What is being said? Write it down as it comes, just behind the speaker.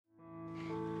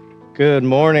Good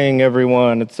morning,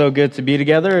 everyone. It's so good to be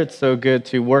together. It's so good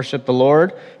to worship the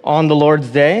Lord on the Lord's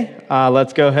Day.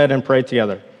 Let's go ahead and pray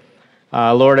together.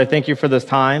 Lord, I thank you for this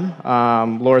time.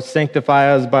 Lord,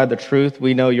 sanctify us by the truth.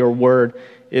 We know your word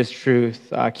is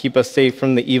truth. Keep us safe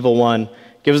from the evil one.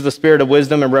 Give us the spirit of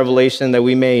wisdom and revelation that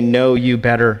we may know you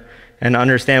better and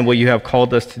understand what you have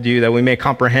called us to do, that we may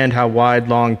comprehend how wide,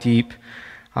 long, deep,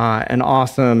 and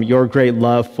awesome your great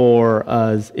love for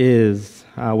us is,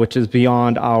 which is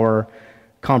beyond our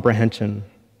comprehension.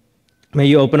 May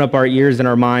you open up our ears and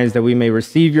our minds that we may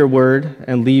receive your word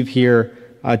and leave here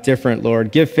different,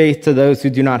 Lord. Give faith to those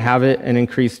who do not have it and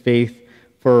increase faith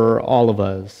for all of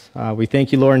us. We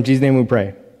thank you, Lord. In Jesus' name we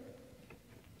pray.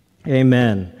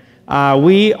 Amen.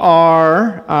 We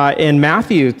are in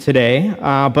Matthew today,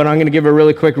 but I'm going to give a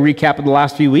really quick recap of the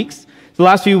last few weeks. The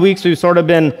last few weeks we've sort of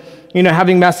been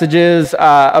having messages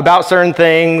about certain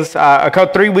things.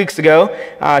 3 weeks ago,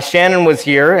 Shannon was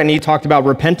here, and he talked about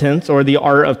repentance, or the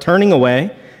art of turning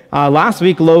away. Last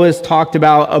week, Lois talked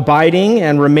about abiding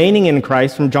and remaining in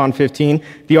Christ from John 15,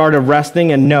 the art of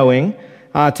resting and knowing.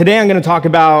 Today, I'm going to talk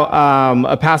about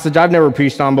a passage I've never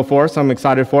preached on before, so I'm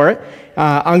excited for it.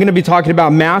 I'm going to be talking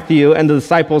about Matthew and the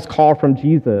disciples' call from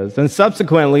Jesus, and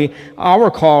subsequently,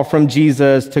 our call from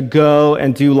Jesus to go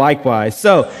and do likewise.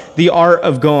 So, the art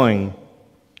of going,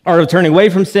 art of turning away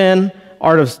from sin,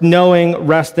 art of knowing,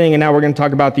 resting, and now we're going to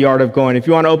talk about the art of going. If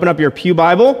you want to open up your pew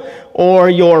Bible or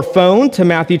your phone to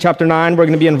Matthew chapter 9, we're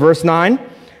going to be in verse 9.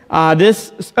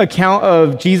 This account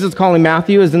of Jesus calling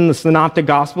Matthew is in the Synoptic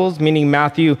Gospels, meaning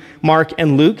Matthew, Mark,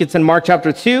 and Luke. It's in Mark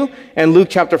chapter 2 and Luke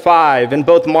chapter 5. And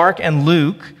both Mark and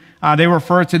Luke, they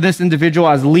refer to this individual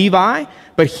as Levi,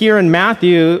 but here in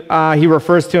Matthew, he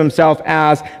refers to himself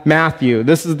as Matthew.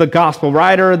 This is the gospel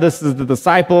writer. This is the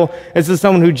disciple. This is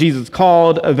someone who Jesus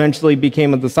called, eventually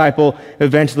became a disciple,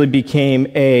 eventually became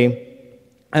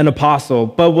an apostle.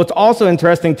 But what's also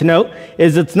interesting to note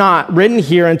is it's not written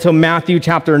here until Matthew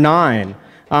chapter 9.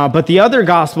 But the other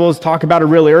Gospels talk about it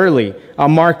really early.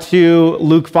 Mark 2,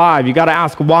 Luke 5. You got to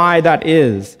ask why that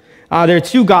is. There are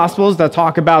two Gospels that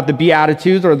talk about the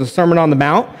Beatitudes or the Sermon on the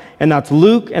Mount, and that's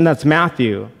Luke and that's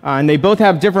Matthew. And they both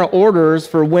have different orders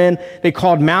for when they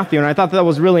called Matthew. And I thought that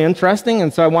was really interesting,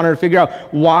 and so I wanted to figure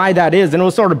out why that is. And it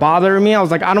was sort of bothering me. I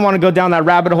was like, I don't want to go down that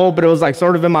rabbit hole, but it was like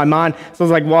sort of in my mind. So I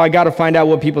was like, well, I got to find out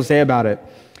what people say about it.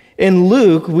 In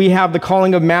Luke, we have the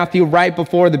calling of Matthew right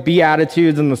before the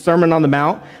Beatitudes and the Sermon on the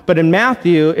Mount. But in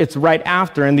Matthew, it's right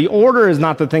after. And the order is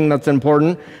not the thing that's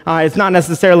important. It's not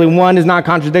necessarily one is not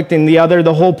contradicting the other.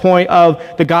 The whole point of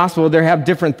the gospel, they have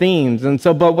different themes. And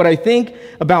so, but what I think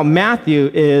about Matthew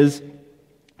is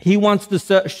he wants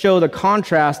to show the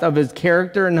contrast of his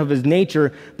character and of his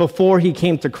nature before he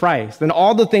came to Christ. And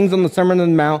all the things on the Sermon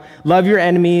on the Mount, love your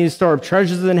enemies, store up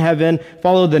treasures in heaven,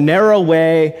 follow the narrow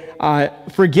way,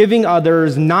 forgiving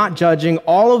others, not judging,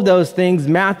 all of those things,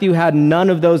 Matthew had none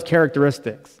of those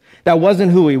characteristics. That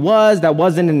wasn't who he was. That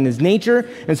wasn't in his nature.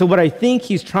 And so what I think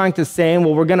he's trying to say, and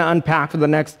what we're going to unpack for the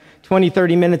next 20,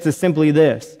 30 minutes is simply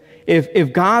this.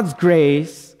 If God's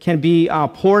grace can be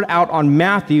poured out on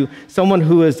Matthew, someone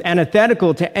who is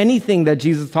antithetical to anything that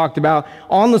Jesus talked about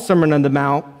on the Sermon on the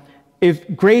Mount,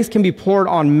 if grace can be poured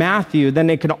on Matthew, then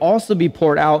it can also be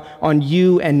poured out on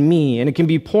you and me, and it can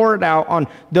be poured out on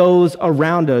those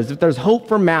around us. If there's hope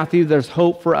for Matthew, there's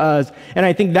hope for us, and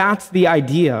I think that's the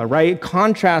idea, right?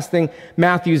 Contrasting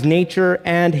Matthew's nature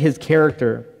and his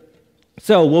character.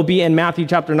 So we'll be in Matthew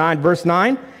chapter 9, verse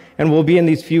 9, and we'll be in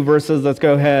these few verses. Let's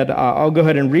go ahead. I'll go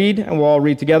ahead and read, and we'll all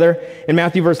read together. In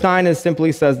Matthew verse 9, it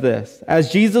simply says this.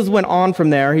 As Jesus went on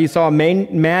from there, he saw a man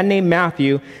named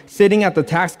Matthew sitting at the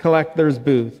tax collector's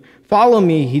booth. Follow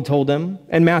me, he told him,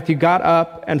 and Matthew got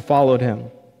up and followed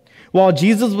him. While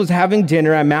Jesus was having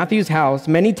dinner at Matthew's house,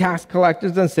 many tax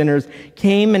collectors and sinners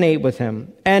came and ate with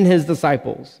him and his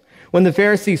disciples. When the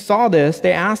Pharisees saw this,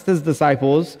 they asked his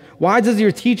disciples, "Why does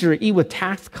your teacher eat with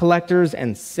tax collectors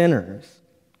and sinners?"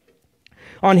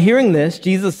 On hearing this,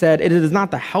 Jesus said, "It is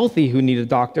not the healthy who need a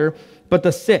doctor, but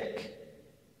the sick.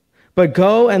 But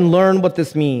go and learn what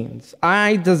this means.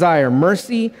 I desire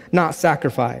mercy, not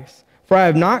sacrifice. For I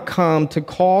have not come to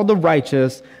call the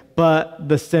righteous, but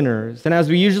the sinners." And as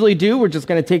we usually do, we're just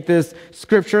going to take this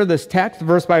scripture, this text,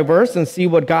 verse by verse, and see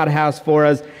what God has for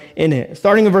us in it.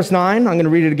 Starting in verse 9, I'm going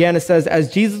to read it again. It says,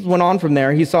 as Jesus went on from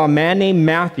there, he saw a man named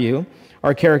Matthew,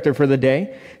 our character for the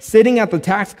day, sitting at the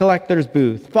tax collector's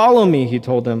booth. "Follow me," he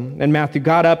told him, and Matthew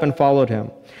got up and followed him.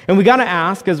 And we got to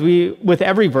ask, with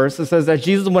every verse, it says that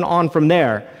Jesus went on from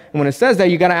there. And when it says that,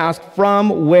 you got to ask,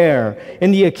 from where?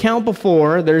 In the account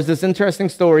before, there's this interesting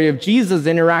story of Jesus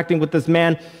interacting with this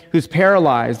man who's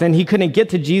paralyzed, and he couldn't get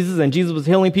to Jesus, and Jesus was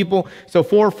healing people. So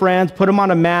 4 friends put him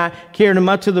on a mat, carried him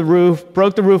up to the roof,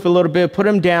 broke the roof a little bit, put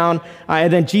him down,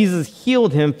 and then Jesus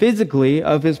healed him physically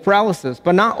of his paralysis.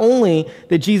 But not only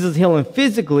did Jesus heal him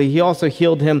physically, he also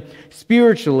healed him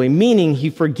spiritually, meaning he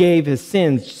forgave his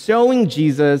sins, showing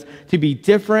Jesus to be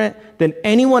different than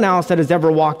anyone else that has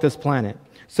ever walked this planet.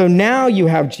 So now you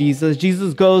have Jesus.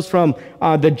 Jesus goes from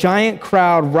the giant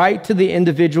crowd right to the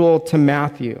individual, to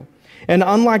Matthew. And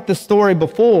unlike the story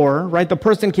before, right, the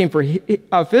person came for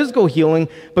physical healing,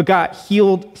 but got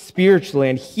healed spiritually.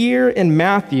 And here in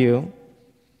Matthew,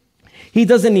 he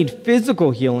doesn't need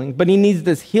physical healing, but he needs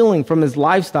this healing from his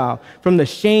lifestyle, from the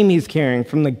shame he's carrying,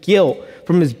 from the guilt,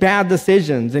 from his bad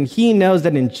decisions. And he knows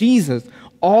that in Jesus,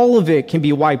 all of it can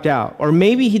be wiped out. Or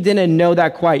maybe he didn't know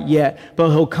that quite yet,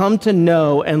 but he'll come to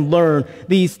know and learn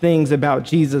these things about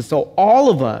Jesus. So all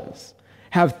of us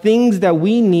have things that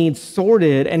we need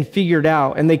sorted and figured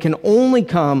out, and they can only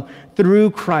come through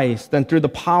Christ and through the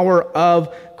power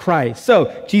of Christ.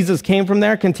 So Jesus came from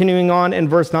there. Continuing on in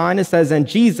verse 9, it says, and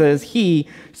Jesus, he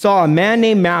saw a man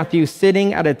named Matthew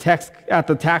sitting at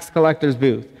the tax collector's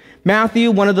booth.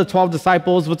 Matthew, one of the 12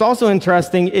 disciples. What's also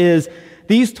interesting is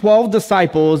these 12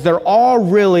 disciples, they're all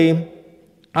really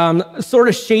sort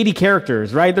of shady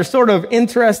characters, right? They're sort of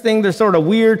interesting. They're sort of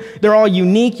weird. They're all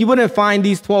unique. You wouldn't find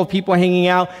these 12 people hanging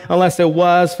out unless it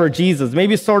was for Jesus.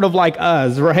 Maybe sort of like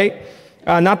us, right?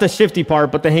 Not the shifty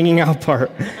part, but the hanging out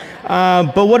part.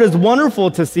 But what is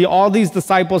wonderful to see all these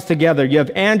disciples together. You have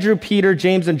Andrew, Peter,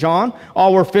 James, and John.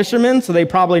 All were fishermen, so they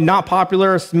probably not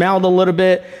popular, smelled a little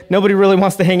bit. Nobody really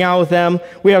wants to hang out with them.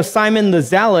 We have Simon the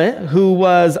Zealot,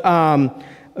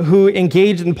 who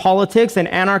engaged in politics and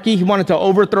anarchy. He wanted to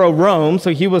overthrow Rome,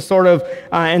 so he was sort of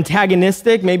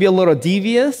antagonistic, maybe a little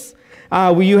devious.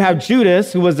 You have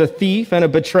Judas, who was a thief and a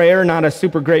betrayer, not a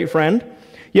super great friend.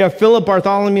 You have Philip,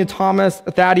 Bartholomew, Thomas,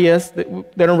 Thaddeus.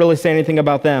 They don't really say anything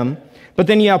about them. But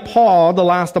then you have Paul, the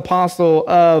last apostle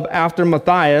after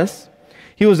Matthias.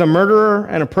 He was a murderer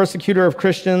and a persecutor of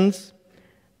Christians.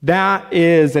 That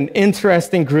is an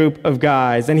interesting group of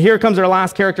guys. And here comes our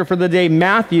last character for the day,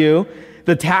 Matthew,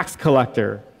 the tax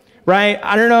collector, right?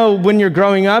 I don't know, when you're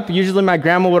growing up, usually my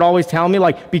grandma would always tell me,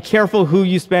 like, be careful who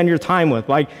you spend your time with.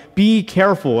 Like, be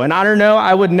careful. And I don't know,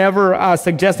 I would never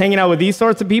suggest hanging out with these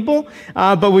sorts of people,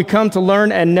 but we come to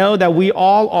learn and know that we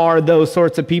all are those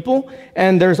sorts of people,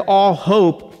 and there's all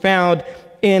hope found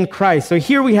in Christ. So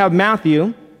here we have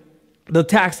Matthew, the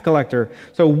tax collector.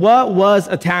 So what was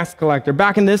a tax collector?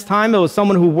 Back in this time, it was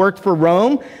someone who worked for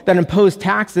Rome that imposed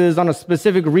taxes on a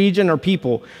specific region or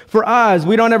people. For us,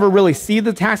 we don't ever really see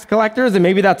the tax collectors, and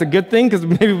maybe that's a good thing because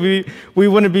maybe we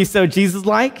wouldn't be so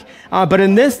Jesus-like. But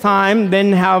in this time, they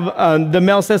didn't have the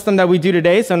mail system that we do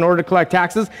today. So in order to collect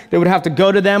taxes, they would have to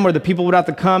go to them, or the people would have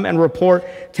to come and report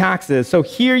taxes. So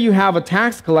here you have a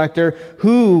tax collector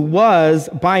who was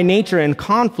by nature in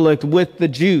conflict with the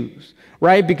Jews,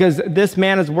 right? Because this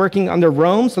man is working under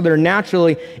Rome, so they're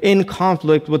naturally in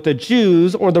conflict with the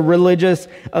Jews or the religious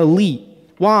elite.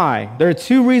 Why? There are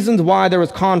 2 reasons why there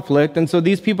was conflict, and so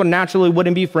these people naturally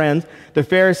wouldn't be friends. The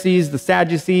Pharisees, the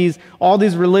Sadducees, all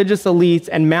these religious elites,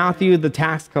 and Matthew, the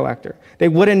tax collector. They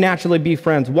wouldn't naturally be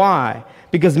friends. Why?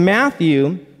 Because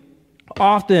Matthew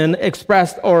often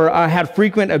expressed or had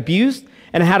frequent abuse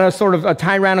and had a sort of a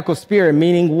tyrannical spirit,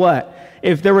 meaning what?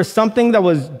 If there was something that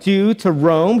was due to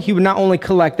Rome, he would not only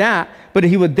collect that, but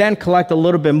he would then collect a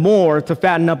little bit more to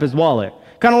fatten up his wallet.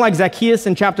 Kind of like Zacchaeus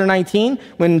in chapter 19.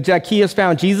 When Zacchaeus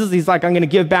found Jesus, he's like, I'm going to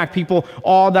give back people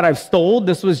all that I've stole.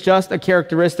 This was just a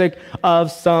characteristic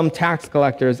of some tax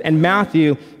collectors. And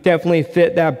Matthew definitely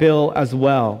fit that bill as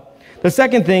well. The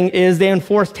second thing is they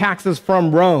enforced taxes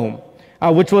from Rome,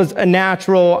 which was an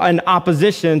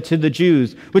opposition to the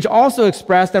Jews, which also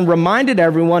expressed and reminded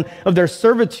everyone of their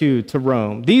servitude to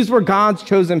Rome. These were God's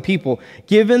chosen people,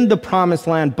 given the promised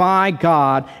land by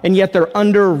God, and yet they're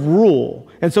under rule.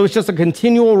 And so it's just a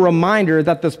continual reminder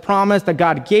that this promise that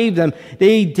God gave them,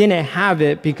 they didn't have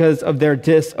it because of their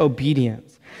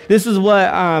disobedience. This is what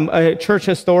a church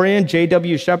historian,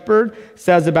 J.W. Shepherd,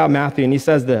 says about Matthew, and he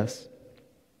says this: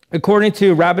 according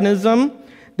to rabbinism,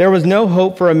 there was no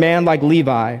hope for a man like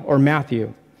Levi or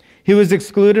Matthew. He was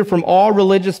excluded from all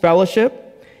religious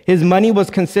fellowship. His money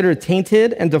was considered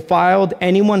tainted and defiled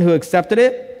anyone who accepted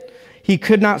it. He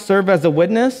could not serve as a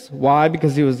witness. Why?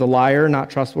 Because he was a liar, not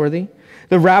trustworthy.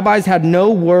 The rabbis had no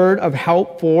word of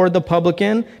help for the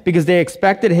publican because they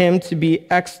expected him to be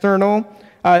external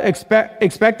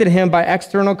expected him by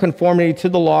external conformity to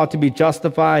the law to be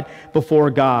justified before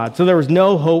God. So there was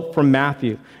no hope from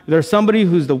Matthew. There's somebody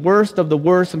who's the worst of the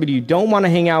worst, somebody you don't want to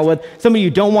hang out with, somebody you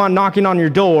don't want knocking on your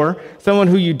door, someone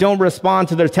who you don't respond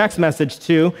to their text message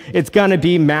to. It's going to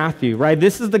be Matthew, right?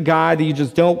 This is the guy that you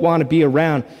just don't want to be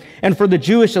around. And for the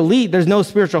Jewish elite, there's no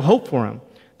spiritual hope for him.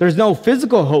 There's no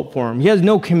physical hope for him. He has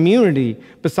no community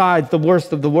besides the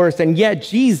worst of the worst. And yet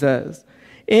Jesus,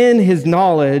 in his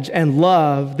knowledge and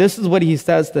love, this is what he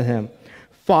says to him: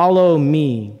 follow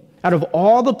me. Out of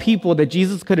all the people that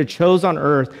Jesus could have chose on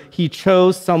earth, he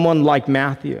chose someone like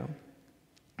Matthew.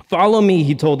 Follow me,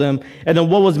 he told him. And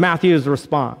then what was Matthew's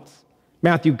response?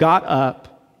 Matthew got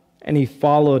up and he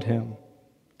followed him.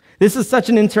 This is such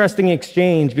an interesting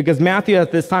exchange because Matthew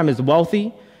at this time is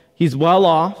wealthy. He's well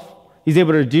off. He's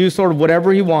able to do sort of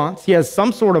whatever he wants. He has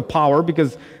some sort of power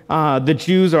because the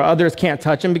Jews or others can't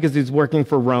touch him because he's working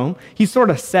for Rome. He's sort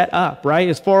of set up, right?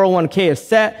 His 401k is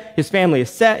set. His family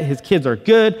is set. His kids are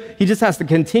good. He just has to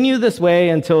continue this way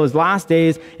until his last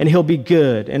days, and he'll be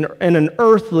good in an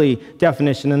earthly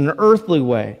definition, in an earthly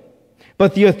way.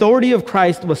 But the authority of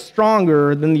Christ was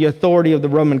stronger than the authority of the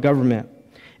Roman government.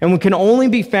 And what can only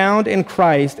be found in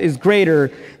Christ is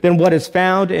greater than what is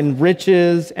found in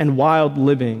riches and wild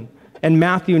living. And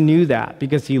Matthew knew that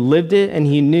because he lived it and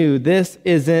he knew this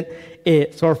isn't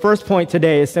it. So our first point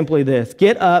today is simply this: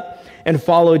 get up and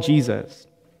follow Jesus.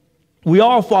 We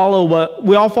all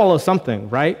follow something,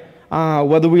 right?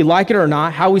 Whether we like it or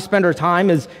not, how we spend our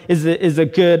time is a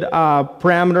good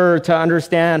parameter to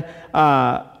understand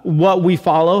what we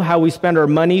follow, how we spend our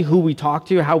money, who we talk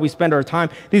to, how we spend our time.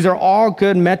 These are all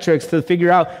good metrics to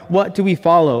figure out what do we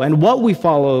follow, and what we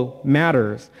follow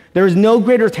matters. There is no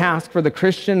greater task for the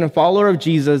Christian and follower of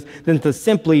Jesus than to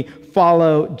simply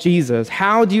follow Jesus.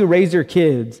 How do you raise your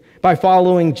kids? By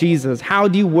following Jesus. How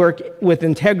do you work with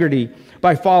integrity?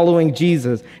 By following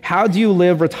Jesus. How do you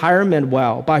live retirement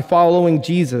well? By following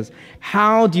Jesus.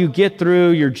 How do you get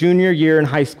through your junior year in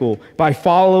high school? By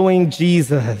following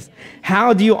Jesus.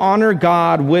 How do you honor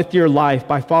God with your life?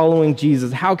 By following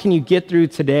Jesus. How can you get through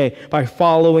today? By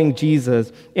following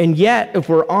Jesus. And yet, if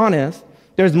we're honest,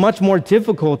 there's much more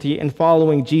difficulty in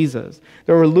following Jesus.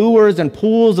 There are lures and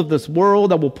pulls of this world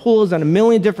that will pull us in a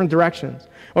million different directions.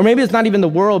 Or maybe it's not even the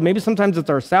world. Maybe sometimes it's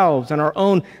ourselves and our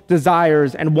own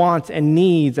desires and wants and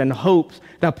needs and hopes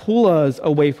that pull us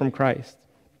away from Christ.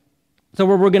 So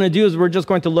what we're going to do is we're just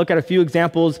going to look at a few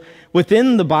examples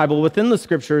within the Bible, within the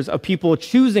scriptures, of people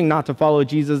choosing not to follow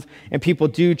Jesus and people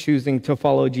choosing to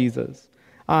follow Jesus.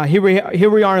 Here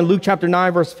we are in Luke chapter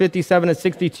 9, verse 57 and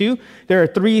 62. There are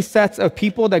three sets of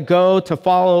people that go to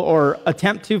follow or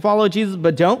attempt to follow Jesus,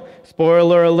 but don't.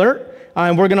 Spoiler alert.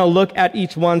 And we're going to look at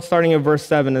each one starting in verse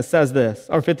 7. It says this,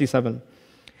 or 57.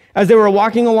 As they were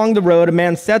walking along the road, a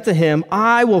man said to him,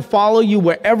 "I will follow you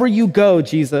wherever you go,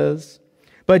 Jesus."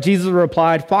 But Jesus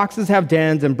replied, "Foxes have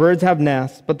dens and birds have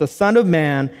nests, but the Son of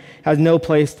Man has no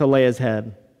place to lay his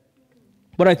head."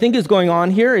 What I think is going on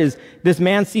here is this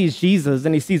man sees Jesus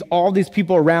and he sees all these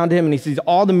people around him and he sees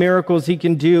all the miracles he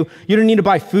can do. You don't need to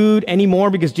buy food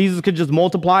anymore because Jesus could just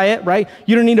multiply it, right?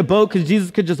 You don't need a boat because Jesus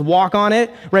could just walk on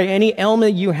it, right? Any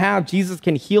ailment you have, Jesus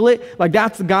can heal it. Like,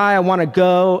 that's the guy I want to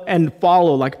go and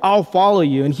follow. Like, I'll follow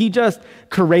you. And he just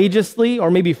courageously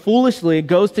or maybe foolishly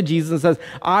goes to Jesus and says,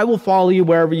 "I will follow you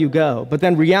wherever you go." But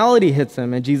then reality hits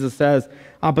him and Jesus says,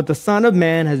 "But the Son of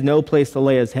Man has no place to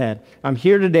lay his head. I'm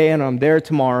here today and I'm there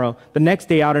tomorrow. The next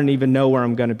day, I don't even know where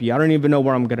I'm going to be. I don't even know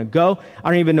where I'm going to go.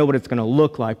 I don't even know what it's going to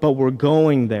look like, but we're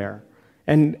going there."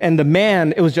 And the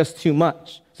man, it was just too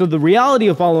much. So the reality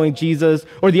of following Jesus,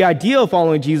 or the idea of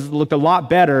following Jesus, looked a lot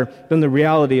better than the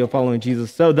reality of following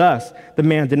Jesus. So thus, the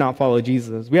man did not follow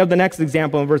Jesus. We have the next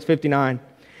example in verse 59.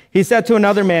 He said to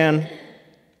another man,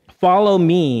 "Follow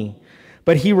me."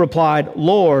 But he replied,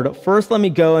 "Lord, first let me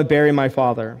go and bury my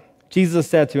father." Jesus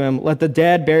said to him, "Let the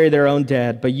dead bury their own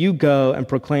dead, but you go and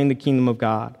proclaim the kingdom of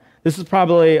God." This is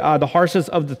probably the harshest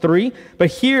of the three. But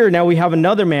here now we have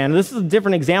another man. This is a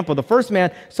different example. The first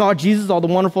man saw Jesus, all the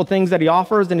wonderful things that he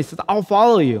offers, and he says, "I'll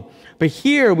follow you." But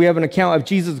here we have an account of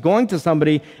Jesus going to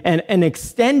somebody and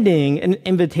extending an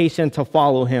invitation to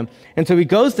follow him. And so he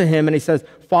goes to him and he says,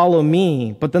 "Follow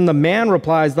me." But then the man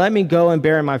replies, "Let me go and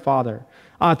bury my father."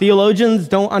 Theologians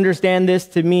don't understand this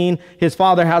to mean his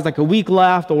father has like a week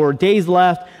left or days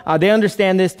left. They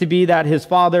understand this to be that his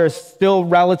father is still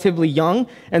relatively young.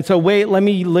 And so wait, let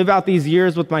me live out these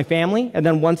years with my family. And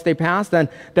then once they pass, then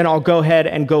I'll go ahead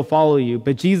and go follow you.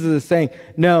 But Jesus is saying,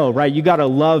 no, right? You got to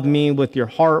love me with your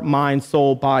heart, mind,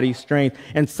 soul, body, strength.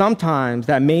 And sometimes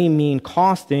that may mean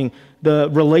costing the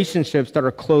relationships that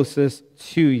are closest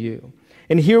to you.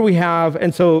 And here we have,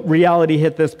 and so reality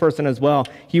hit this person as well.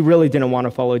 He really didn't want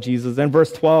to follow Jesus. And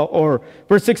verse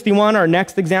 61, our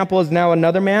next example is now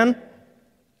another man.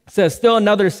 It says, still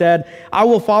another said, I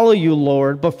will follow you,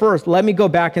 Lord, but first let me go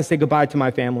back and say goodbye to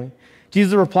my family.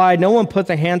 Jesus replied, no one puts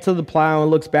a hand to the plow and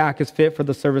looks back as fit for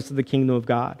the service of the kingdom of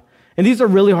God. And these are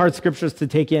really hard scriptures to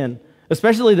take in,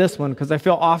 especially this one, because I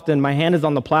feel often my hand is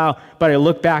on the plow, but I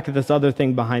look back at this other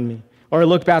thing behind me, or I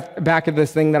look back at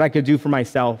this thing that I could do for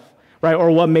myself, right?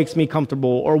 Or what makes me comfortable,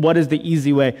 or what is the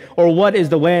easy way, or what is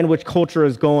the way in which culture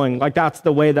is going. Like that's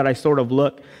the way that I sort of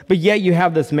look. But yet you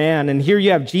have this man, and here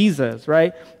you have Jesus,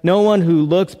 right? No one who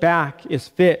looks back is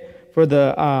fit for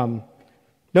the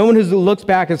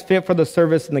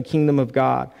service in the kingdom of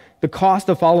God. The cost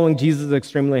of following Jesus is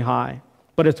extremely high,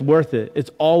 but it's worth it.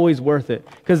 It's always worth it,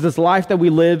 because this life that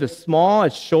we live is small,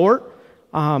 it's short,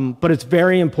 but it's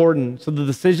very important. So the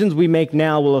decisions we make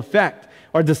now will affect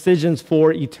our decisions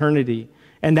for eternity.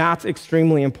 And that's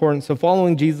extremely important. So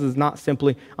following Jesus is not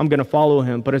simply, I'm going to follow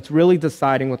him, but it's really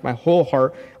deciding with my whole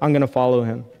heart, I'm going to follow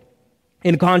him.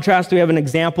 In contrast, we have an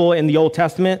example in the Old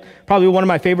Testament, probably one of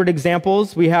my favorite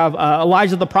examples. We have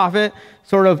Elijah the prophet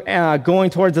sort of going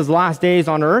towards his last days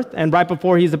on earth. And right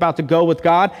before he's about to go with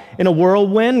God in a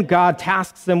whirlwind, God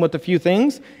tasks him with a few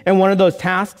things. And one of those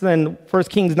tasks in 1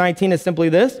 Kings 19 is simply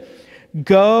this: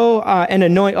 go and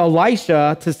anoint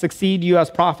Elisha to succeed you as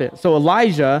prophet. So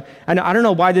Elijah, and I don't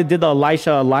know why they did the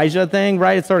Elijah thing,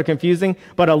 right? It's sort of confusing.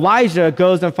 But Elijah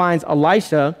goes and finds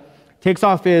Elisha, takes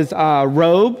off his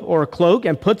robe or cloak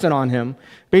and puts it on him,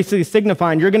 basically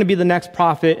signifying you're going to be the next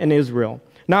prophet in Israel.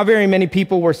 Not very many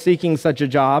people were seeking such a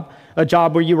job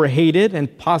where you were hated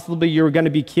and possibly you were going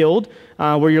to be killed,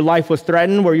 where your life was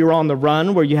threatened, where you were on the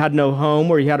run, where you had no home,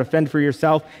 where you had to fend for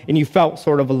yourself, and you felt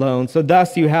sort of alone. So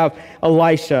thus you have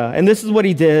Elisha. And this is what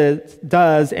he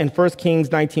does in 1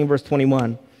 Kings 19, verse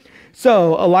 21.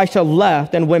 So Elisha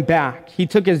left and went back. He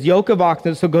took his yoke of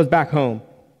oxen, so goes back home.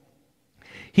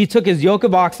 He took his yoke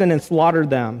of oxen and slaughtered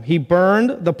them. He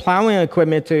burned the plowing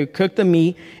equipment to cook the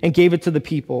meat and gave it to the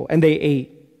people, and they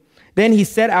ate. Then he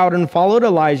set out and followed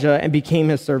Elijah and became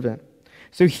his servant.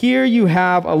 So here you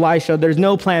have Elisha. There's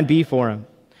no plan B for him.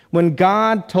 When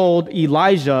God told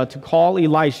Elijah to call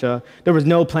Elisha, there was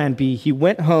no plan B. He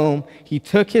went home, he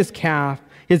took his calf,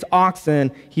 his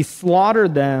oxen, he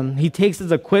slaughtered them, he takes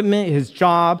his equipment, his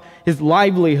job, his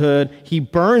livelihood, he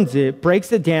burns it,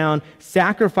 breaks it down,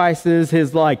 sacrifices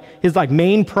his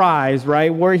main prize,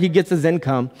 right, where he gets his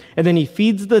income, and then he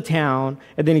feeds the town,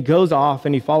 and then he goes off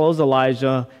and he follows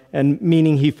Elijah, and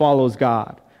meaning he follows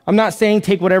God. I'm not saying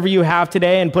take whatever you have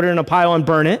today and put it in a pile and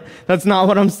burn it. That's not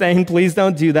what I'm saying. Please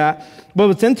don't do that. But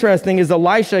what's interesting is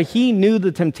Elisha, he knew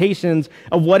the temptations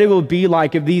of what it would be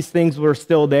like if these things were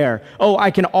still there. Oh, I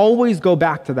can always go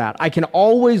back to that. I can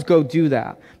always go do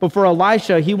that. But for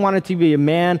Elisha, he wanted to be a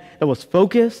man that was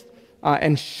focused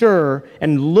and sure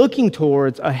and looking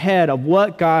towards ahead of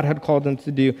what God had called him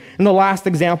to do. And the last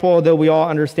example, although we all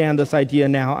understand this idea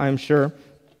now, I'm sure,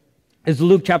 is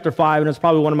Luke chapter 5, and it's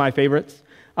probably one of my favorites.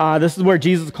 This is where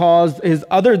Jesus calls his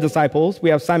other disciples.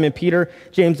 We have Simon Peter,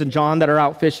 James, and John that are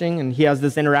out fishing, and he has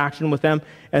this interaction with them.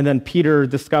 And then Peter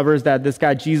discovers that this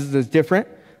guy, Jesus, is different.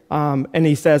 And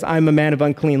he says, I'm a man of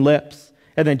unclean lips.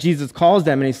 And then Jesus calls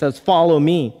them and he says, follow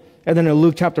me. And then in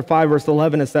Luke chapter 5, verse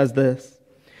 11, it says this.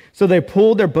 So they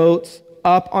pulled their boats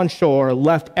up on shore,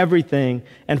 left everything,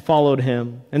 and followed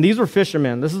him. And these were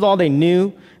fishermen. This is all they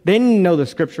knew. They didn't know the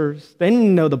scriptures. They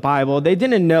didn't know the Bible. They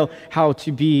didn't know how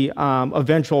to be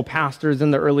eventual pastors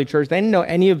in the early church. They didn't know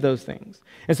any of those things.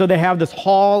 And so they have this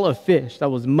haul of fish that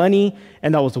was money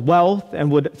and that was wealth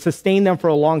and would sustain them for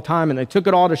a long time. And they took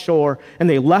it all to shore and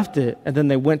they left it, and then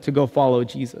they went to go follow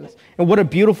Jesus. And what a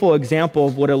beautiful example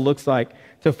of what it looks like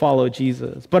to follow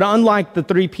Jesus. But unlike the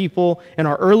three people in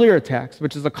our earlier text,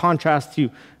 which is a contrast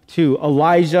to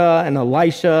Elijah and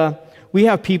Elisha, we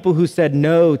have people who said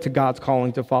no to God's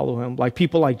calling to follow him, like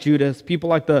people like Judas, people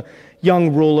like the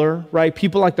young ruler, right?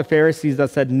 People like the Pharisees that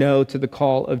said no to the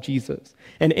call of Jesus.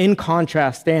 And in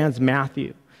contrast stands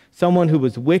Matthew, someone who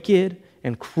was wicked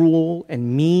and cruel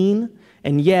and mean.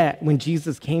 And yet, when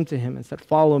Jesus came to him and said,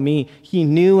 follow me, he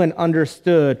knew and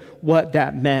understood what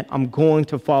that meant. I'm going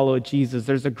to follow Jesus.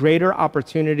 There's a greater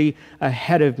opportunity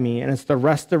ahead of me, and it's the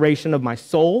restoration of my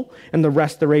soul and the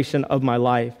restoration of my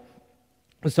life.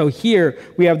 So here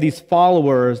we have these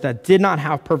followers that did not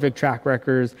have perfect track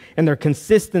records, and their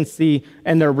consistency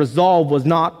and their resolve was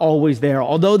not always there.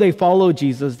 Although they followed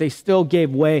Jesus, they still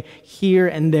gave way here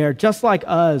and there, just like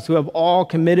us who have all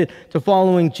committed to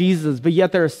following Jesus. But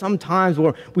yet there are some times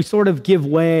where we sort of give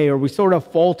way, or we sort of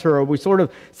falter, or we sort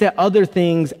of set other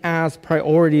things as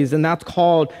priorities. And that's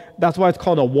why it's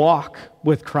called a walk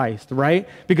with Christ, right?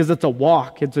 Because it's a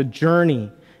walk, it's a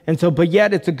journey. And so, but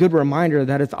yet it's a good reminder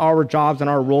that it's our jobs and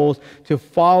our roles to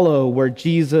follow where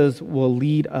Jesus will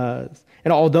lead us.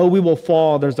 And although we will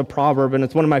fall, there's a proverb, and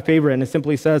it's one of my favorite, and it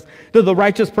simply says, though the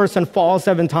righteous person falls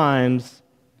 7 times,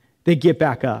 they get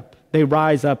back up. They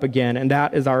rise up again, and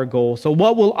that is our goal. So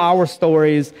what will our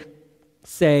stories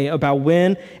say about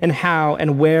when and how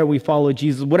and where we follow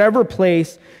Jesus? Whatever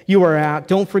place you are at,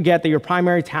 don't forget that your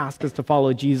primary task is to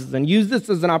follow Jesus, and use this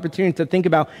as an opportunity to think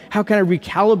about how can I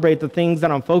recalibrate the things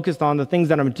that I'm focused on, the things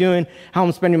that I'm doing, how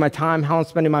I'm spending my time, how I'm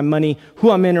spending my money,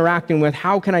 who I'm interacting with.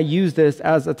 How can I use this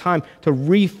as a time to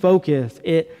refocus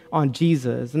it on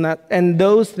Jesus? And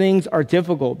those things are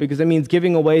difficult because it means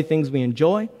giving away things we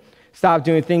enjoy, stop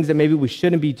doing things that maybe we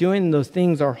shouldn't be doing, and those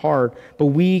things are hard, but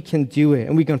we can do it,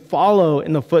 and we can follow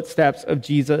in the footsteps of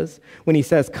Jesus when he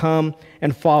says, come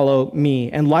and follow me.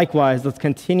 And likewise, let's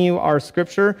continue our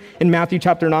scripture in Matthew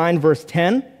chapter 9, verse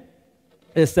 10.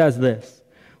 It says this: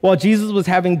 while Jesus was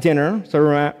having dinner, so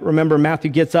remember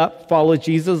Matthew gets up, follows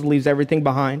Jesus, leaves everything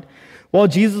behind. While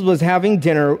Jesus was having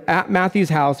dinner at Matthew's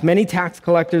house, many tax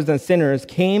collectors and sinners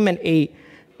came and ate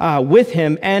with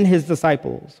him and his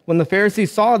disciples. When the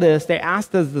Pharisees saw this, they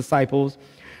asked his disciples,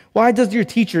 why does your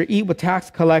teacher eat with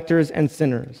tax collectors and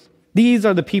sinners? These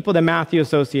are the people that Matthew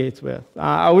associates with.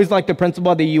 I always like the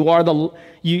principle that you are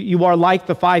like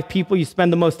the 5 people you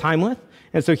spend the most time with.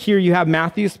 And so here you have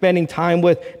Matthew spending time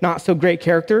with not so great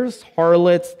characters,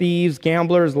 harlots, thieves,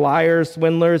 gamblers, liars,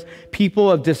 swindlers, people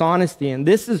of dishonesty. And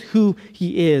this is who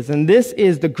he is. And this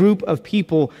is the group of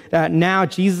people that now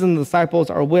Jesus and the disciples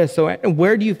are with. So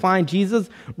where do you find Jesus?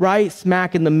 Right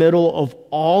smack in the middle of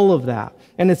all of that.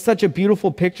 And it's such a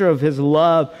beautiful picture of his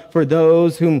love for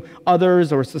those whom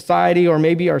others or society or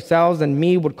maybe ourselves and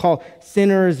me would call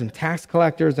sinners and tax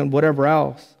collectors and whatever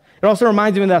else. It also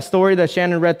reminds me of that story that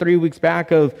Shannon read 3 weeks back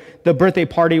of the birthday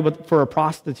party for a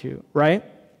prostitute, right?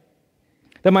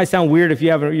 That might sound weird if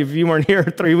you weren't here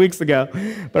 3 weeks ago,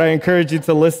 but I encourage you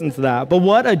to listen to that. But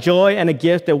what a joy and a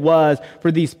gift it was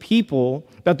for these people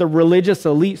that the religious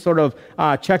elite sort of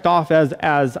checked off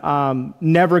as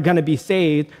never going to be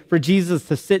saved, for Jesus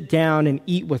to sit down and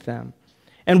eat with them.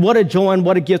 And what a joy and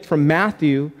what a gift from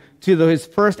Matthew to his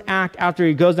first act after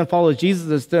he goes and follows Jesus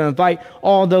is to invite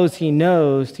all those he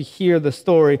knows to hear the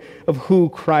story of who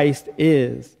Christ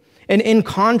is. And in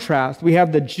contrast, we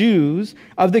have the Jews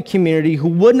of the community who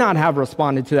would not have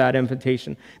responded to that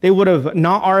invitation. They would have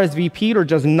not RSVP'd or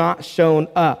just not shown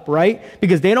up, right?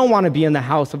 Because they don't want to be in the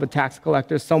house of a tax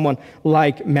collector, someone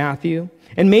like Matthew.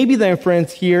 And maybe the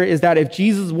inference here is that if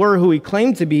Jesus were who he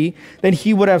claimed to be, then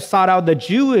he would have sought out the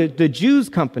Jews'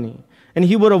 company. And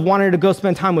he would have wanted to go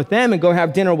spend time with them and go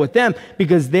have dinner with them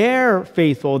because they're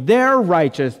faithful, they're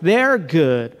righteous, they're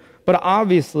good. But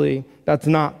obviously, that's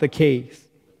not the case.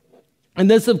 And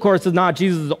this, of course, is not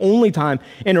Jesus' only time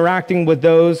interacting with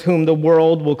those whom the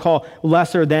world will call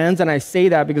lesser thans. And I say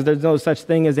that because there's no such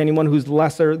thing as anyone who's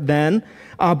lesser than.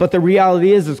 But the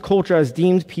reality is culture has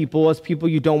deemed people as people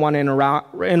you don't want to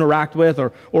interact with,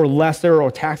 or lesser,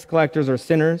 or tax collectors, or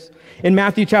sinners. In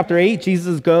Matthew chapter 8,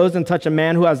 Jesus goes and touches a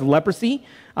man who has leprosy.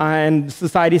 And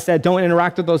society said, don't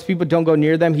interact with those people, don't go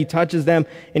near them. He touches them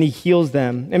and he heals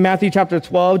them. In Matthew chapter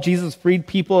 12, Jesus freed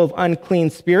people of unclean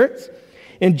spirits.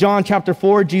 In John chapter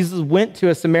 4, Jesus went to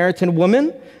a Samaritan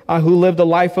woman who lived a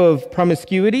life of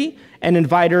promiscuity and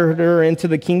invited her into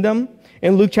the kingdom.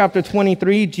 In Luke chapter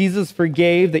 23, Jesus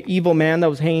forgave the evil man that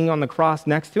was hanging on the cross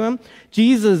next to him.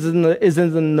 Jesus is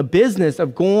in the business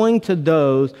of going to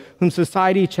those whom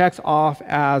society checks off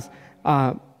as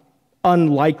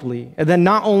unlikely. And then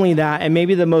not only that, and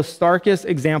maybe the most starkest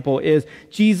example is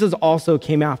Jesus also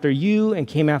came after you and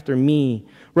came after me.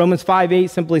 Romans 5:8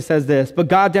 simply says this: but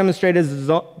God demonstrated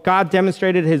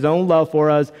his own love for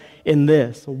us in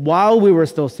this: while we were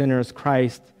still sinners,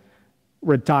 Christ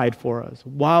died for us.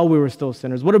 While we were still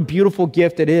sinners. What a beautiful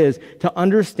gift it is to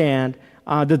understand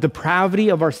the depravity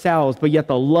of ourselves, but yet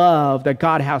the love that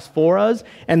God has for us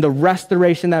and the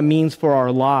restoration that means for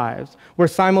our lives. We're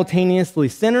simultaneously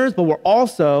sinners, but we're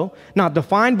also not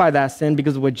defined by that sin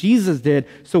because of what Jesus did,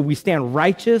 so we stand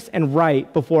righteous and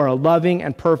right before a loving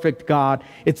and perfect God.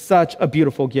 It's such a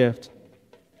beautiful gift.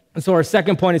 And so our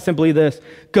second point is simply this: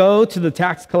 go to the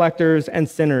tax collectors and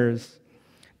sinners.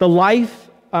 The life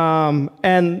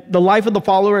and the life of the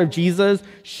follower of Jesus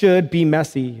should be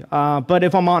messy. But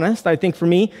if I'm honest, I think for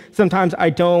me, sometimes I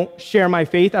don't share my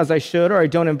faith as I should, or I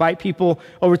don't invite people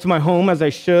over to my home as I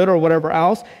should, or whatever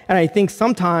else. And I think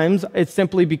sometimes it's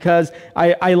simply because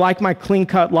I like my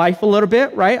clean-cut life a little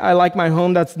bit, right? I like my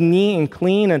home that's neat and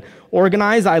clean and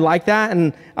organized. I like that.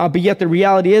 And but yet the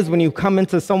reality is when you come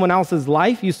into someone else's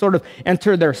life, you sort of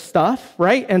enter their stuff,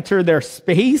 right? Enter their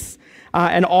space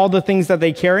and all the things that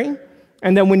they carry.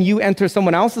 And then when you enter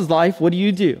someone else's life, what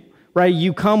do? Right?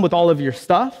 You come with all of your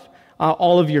stuff,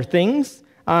 all of your things.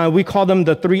 We call them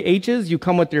the 3 H's. You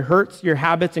come with your hurts, your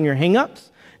habits, and your hang-ups.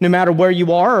 No matter where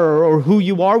you are or who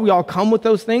you are, we all come with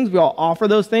those things. We all offer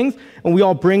those things, and we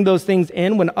all bring those things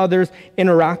in when others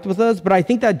interact with us. But I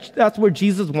think that's where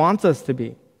Jesus wants us to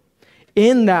be.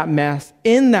 In that mess,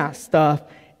 in that stuff,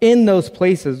 in those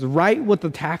places, right with the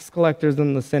tax collectors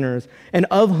and the sinners, and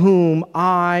of whom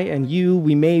I and you,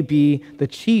 we may be the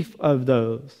chief of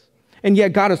those. And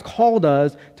yet God has called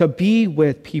us to be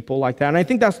with people like that. And I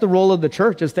think that's the role of the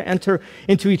church, is to enter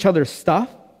into each other's stuff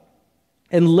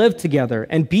and live together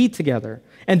and be together,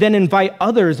 and then invite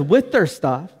others with their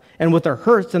stuff and with their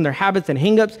hurts and their habits and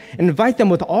hang-ups, and invite them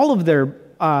with all of their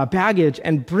baggage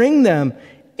and bring them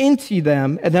into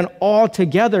them, and then all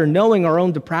together, knowing our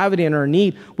own depravity and our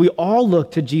need, we all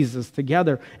look to Jesus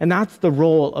together. And that's the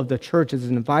role of the church, is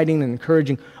inviting and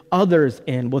encouraging others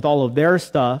in with all of their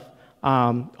stuff.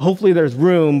 Hopefully there's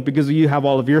room because you have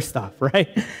all of your stuff, right?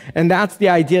 And that's the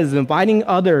idea, is inviting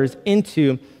others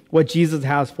into what Jesus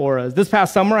has for us. This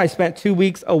past summer, I spent 2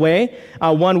 weeks away,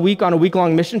 1 week on a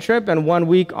week-long mission trip and 1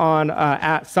 week on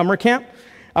at summer camp.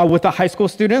 With the high school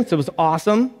students. It was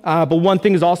awesome. But one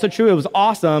thing is also true. It was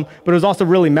awesome, but it was also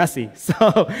really messy.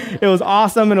 So it was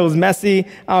awesome and it was messy.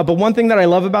 But one thing that I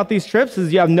love about these trips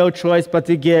is you have no choice but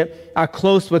to get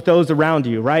close with those around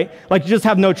you, right? Like, you just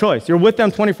have no choice. You're with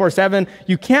them 24/7.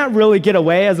 You can't really get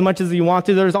away as much as you want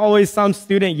to. There's always some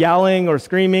student yelling or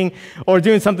screaming or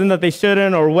doing something that they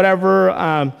shouldn't or whatever.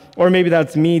 Or maybe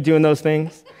that's me doing those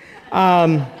things.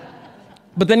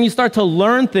 But then you start to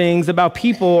learn things about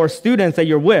people or students that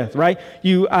you're with, right?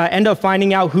 You end up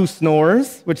finding out who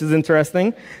snores, which is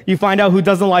interesting. You find out who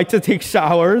doesn't like to take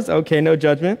showers. Okay, no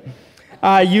judgment.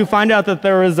 You find out that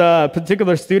there was a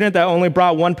particular student that only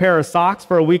brought 1 pair of socks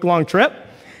for a week-long trip.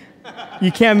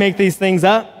 You can't make these things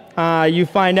up. You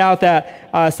find out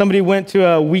that somebody went to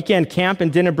a weekend camp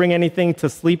and didn't bring anything to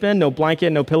sleep in, no blanket,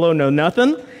 no pillow, no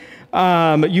nothing.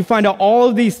 You find out all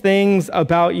of these things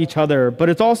about each other, but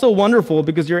it's also wonderful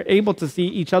because you're able to see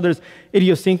each other's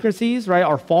idiosyncrasies, right,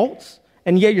 our faults,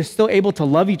 and yet you're still able to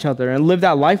love each other and live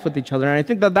that life with each other. And I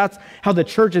think that that's how the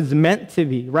church is meant to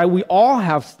be, right? We all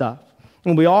have stuff,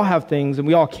 and we all have things, and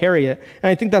we all carry it. And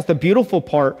I think that's the beautiful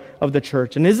part of the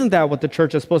church. And isn't that what the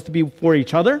church is supposed to be for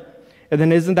each other? And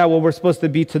then isn't that what we're supposed to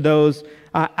be to those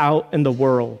out in the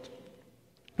world?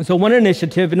 And so one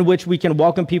initiative in which we can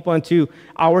welcome people into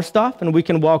our stuff and we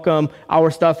can welcome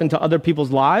our stuff into other people's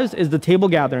lives is the table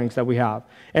gatherings that we have.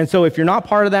 And so if you're not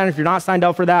part of that, if you're not signed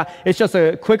up for that, it's just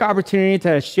a quick opportunity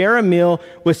to share a meal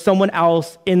with someone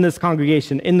else in this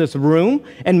congregation, in this room,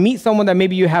 and meet someone that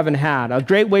maybe you haven't had. A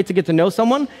great way to get to know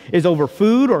someone is over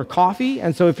food or coffee.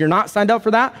 And so if you're not signed up for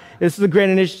that, this is a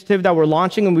great initiative that we're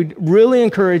launching, and we really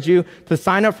encourage you to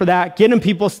sign up for that, get in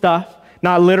people's stuff.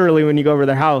 Not literally when you go over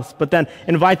their house, but then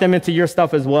invite them into your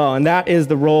stuff as well. And that is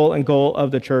the role and goal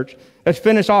of the church. Let's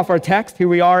finish off our text. Here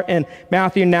we are in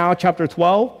Matthew now, chapter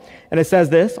 12. And it says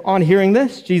this: on hearing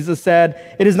this, Jesus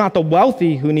said, "It is not the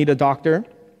wealthy who need a doctor,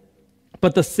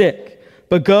 but the sick.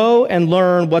 But go and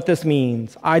learn what this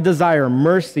means. I desire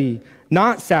mercy,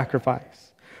 not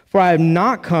sacrifice. For I have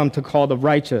not come to call the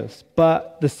righteous,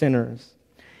 but the sinners."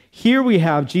 Here we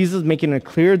have Jesus making a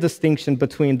clear distinction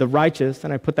between the righteous,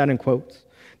 and I put that in quotes,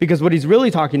 because what he's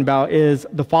really talking about is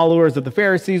the followers of the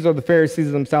Pharisees or the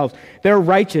Pharisees themselves. They're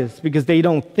righteous because they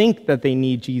don't think that they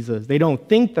need Jesus. They don't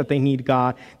think that they need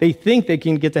God. They think they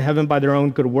can get to heaven by their own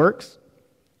good works,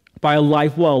 by a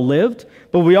life well lived,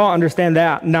 but we all understand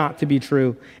that not to be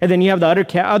true. And then you have the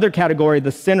other category,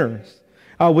 the sinners,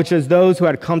 which is those who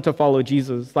had come to follow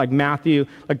Jesus, like Matthew,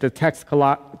 like the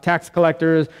tax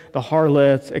collectors, the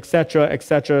harlots,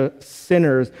 etc.,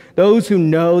 sinners, those who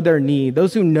know their need,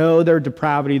 those who know their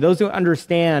depravity, those who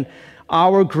understand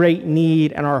our great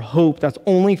need and our hope that's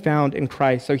only found in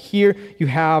Christ. So here you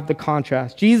have the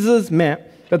contrast. Jesus meant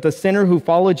that the sinner who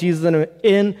followed Jesus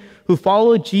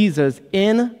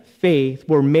in faith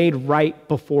were made right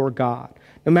before God.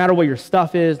 No matter what your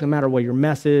stuff is, no matter what your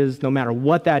mess is, no matter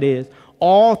what that is,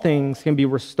 all things can be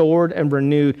restored and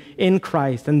renewed in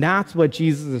Christ. And that's what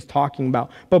Jesus is talking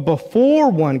about. But before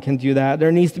one can do that,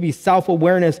 there needs to be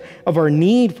self-awareness of our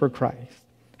need for Christ,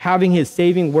 having his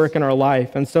saving work in our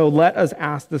life. And so let us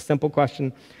ask this simple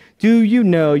question. Do you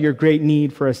know your great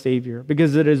need for a Savior?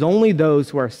 Because it is only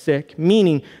those who are sick,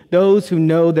 meaning those who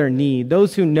know their need,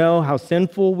 those who know how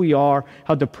sinful we are,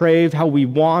 how depraved, how we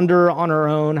wander on our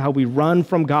own, how we run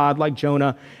from God like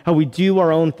Jonah, how we do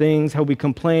our own things, how we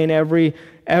complain every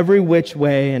which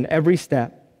way and every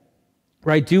step.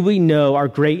 Right? Do we know our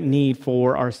great need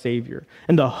for our Savior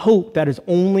and the hope that is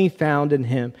only found in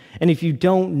him? And if you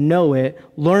don't know it,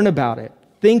 learn about it,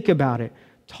 think about it,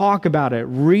 talk about it,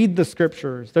 read the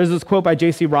scriptures. There's this quote by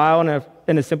J.C. Ryle,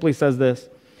 and it simply says this: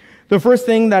 the first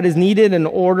thing that is needed in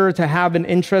order to have an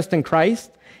interest in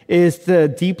Christ is to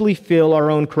deeply feel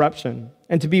our own corruption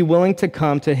and to be willing to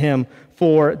come to him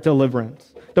for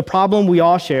deliverance. The problem we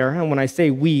all share, and when I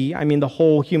say we, I mean the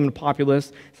whole human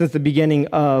populace since the beginning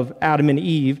of Adam and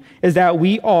Eve, is that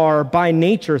we are by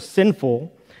nature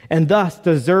sinful and thus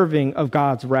deserving of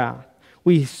God's wrath.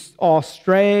 We all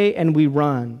stray and we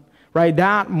run. Right,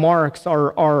 that marks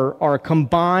our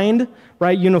combined,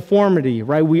 right, uniformity,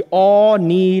 right? We all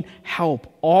need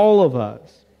help, all of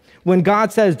us. When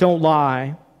God says don't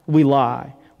lie, we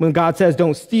lie. When God says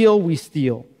don't steal, we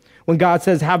steal. When God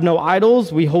says have no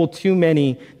idols, we hold too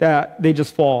many that they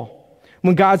just fall.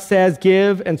 When God says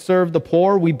give and serve the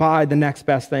poor, we buy the next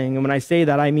best thing. And when I say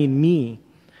that, I mean me,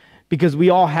 because we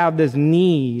all have this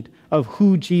need of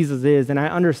who Jesus is, and I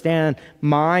understand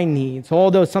my needs. So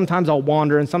although sometimes I'll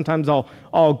wander and sometimes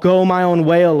I'll go my own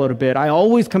way a little bit, I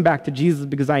always come back to Jesus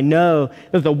because I know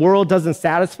that the world doesn't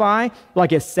satisfy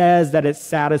like it says that it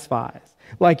satisfies.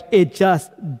 Like it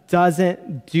just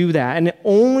doesn't do that. And the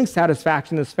only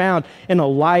satisfaction is found in a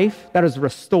life that is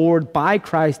restored by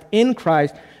Christ, in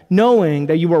Christ, knowing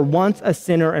that you were once a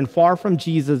sinner and far from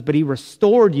Jesus, but he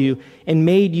restored you and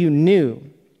made you new.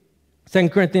 2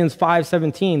 Corinthians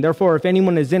 5:17, therefore, if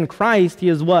anyone is in Christ, he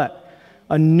is what?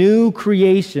 A new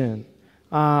creation.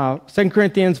 2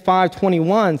 Corinthians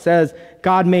 5:21 says,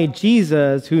 God made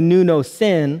Jesus, who knew no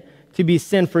sin, to be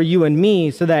sin for you and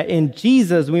me, so that in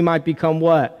Jesus we might become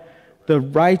what? The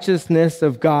righteousness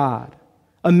of God.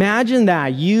 Imagine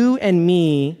that, you and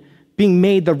me being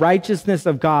made the righteousness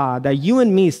of God, that you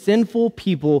and me, sinful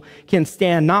people, can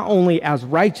stand not only as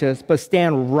righteous, but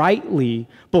stand rightly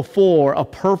before a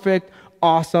perfect,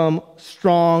 awesome,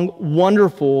 strong,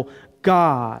 wonderful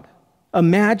God.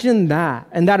 Imagine that.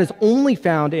 And that is only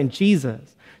found in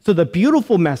Jesus. So the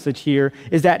beautiful message here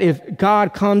is that if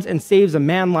God comes and saves a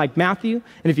man like Matthew,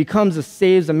 and if he comes and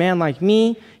saves a man like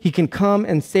me, he can come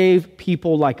and save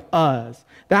people like us.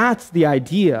 That's the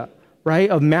idea, right,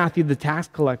 of Matthew the tax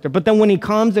collector. But then when he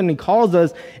comes and he calls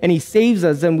us and he saves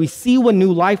us and we see what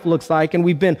new life looks like and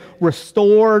we've been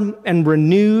restored and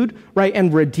renewed, right,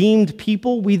 and redeemed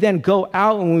people, we then go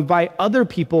out and we invite other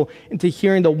people into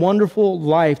hearing the wonderful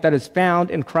life that is found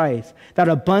in Christ, that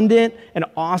abundant and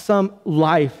awesome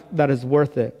life that is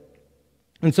worth it.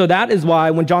 And so that is why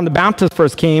when John the Baptist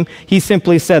first came, he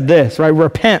simply said this, right,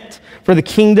 repent, for the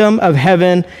kingdom of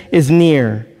heaven is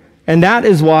near. And that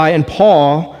is why in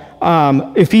Paul,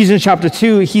 Ephesians chapter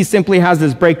 2, he simply has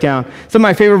this breakdown. Some of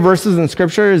my favorite verses in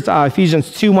Scripture is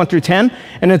Ephesians 2, 1 through 10,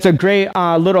 and it's a great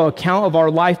little account of our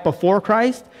life before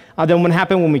Christ, then what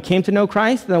happened when we came to know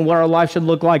Christ, then what our life should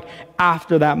look like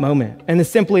after that moment. And it's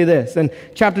simply this. In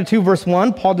chapter 2, verse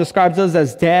 1, Paul describes us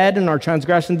as dead in our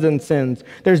transgressions and sins.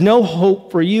 There's no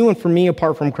hope for you and for me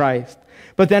apart from Christ.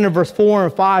 But then in verse 4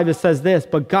 and 5, it says this,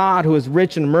 but God, who is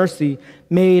rich in mercy,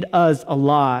 made us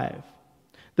alive.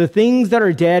 The things that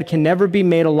are dead can never be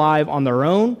made alive on their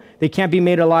own. They can't be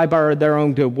made alive by their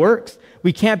own good works.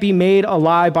 We can't be made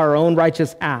alive by our own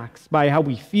righteous acts, by how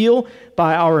we feel,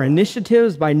 by our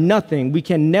initiatives, by nothing. We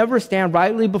can never stand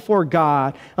rightly before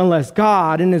God unless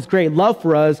God, in his great love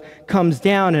for us, comes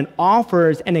down and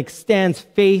offers and extends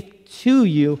faith to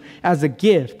you as a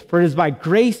gift. For it is by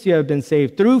grace you have been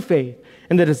saved through faith,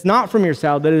 and that it's not from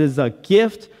yourself, that it is a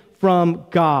gift from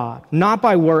God, not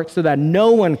by works, so that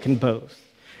no one can boast.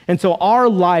 And so our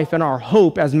life and our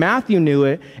hope, as Matthew knew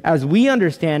it, as we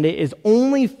understand it, is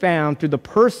only found through the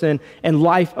person and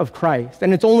life of Christ.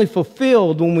 And it's only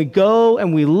fulfilled when we go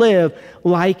and we live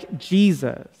like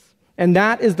Jesus. And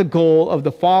that is the goal of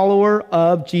the follower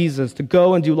of Jesus, to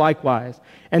go and do likewise.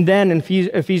 And then in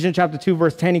Ephesians chapter 2,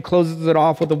 verse 10, he closes it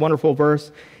off with a wonderful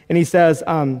verse. And he says,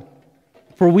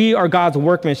 for we are God's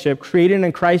workmanship, created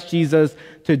in Christ Jesus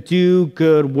to do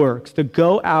good works, to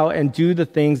go out and do the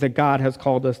things that God has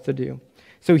called us to do.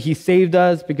 So he saved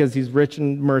us because he's rich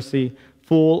in mercy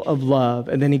full of love.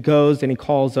 And then he goes and he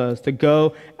calls us to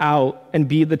go out and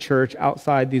be the church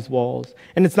outside these walls.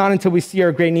 And it's not until we see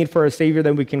our great need for a Savior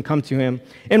that we can come to him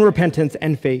in repentance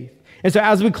and faith. And so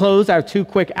as we close, I have two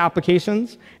quick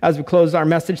applications as we close our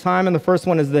message time. And the first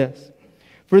one is this.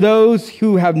 For those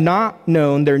who have not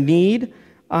known their need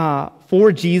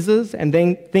for Jesus and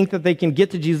they think that they can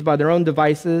get to Jesus by their own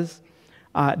devices,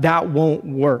 that won't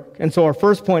work. And so our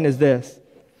first point is this.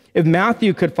 If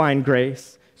Matthew could find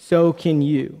grace, so can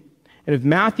you. And if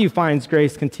Matthew finds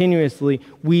grace continuously,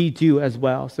 we do as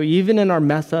well. So even in our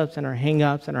mess ups and our hang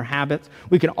ups and our habits,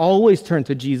 we can always turn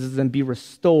to Jesus and be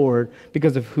restored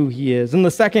because of who he is. And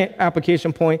the second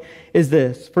application point is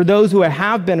this. For those who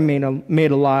have been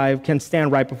made alive can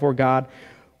stand right before God.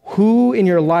 Who in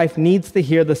your life needs to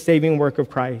hear the saving work of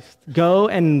Christ? Go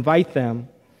and invite them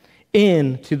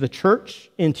into the church,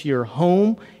 into your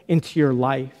home, into your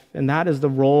life. And that is the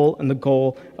role and the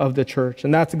goal of the church.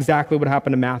 And that's exactly what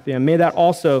happened to Matthew. And may that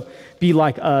also be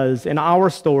like us in our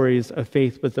stories of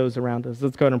faith with those around us.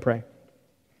 Let's go ahead and pray.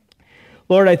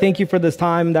 Lord, I thank you for this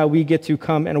time that we get to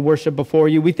come and worship before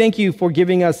you. We thank you for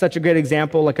giving us such a great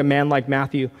example like a man like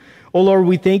Matthew. Oh, Lord,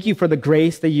 we thank you for the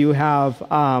grace that you have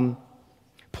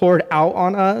poured out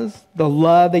on us, the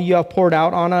love that you have poured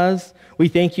out on us. We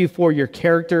thank you for your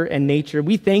character and nature.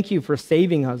 We thank you for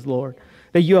saving us, Lord,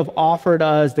 that you have offered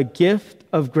us the gift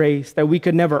of grace that we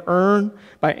could never earn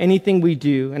by anything we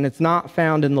do. And it's not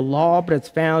found in the law, but it's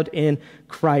found in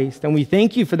Christ. And we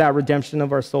thank you for that redemption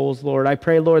of our souls, Lord. I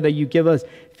pray, Lord, that you give us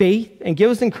faith and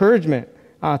give us encouragement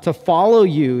to follow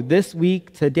you this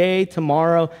week, today,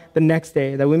 tomorrow, the next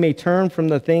day, that we may turn from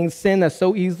the things, sin that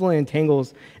so easily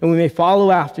entangles, and we may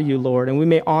follow after you, Lord, and we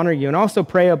may honor you. And also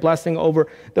pray a blessing over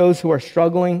those who are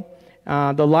struggling.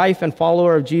 The life and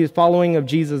following of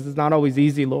Jesus is not always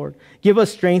easy, Lord. Give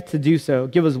us strength to do so.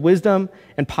 Give us wisdom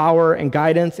and power and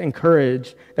guidance and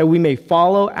courage that we may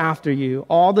follow after you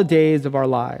all the days of our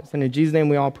lives. And in Jesus' name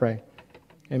we all pray.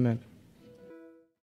 Amen.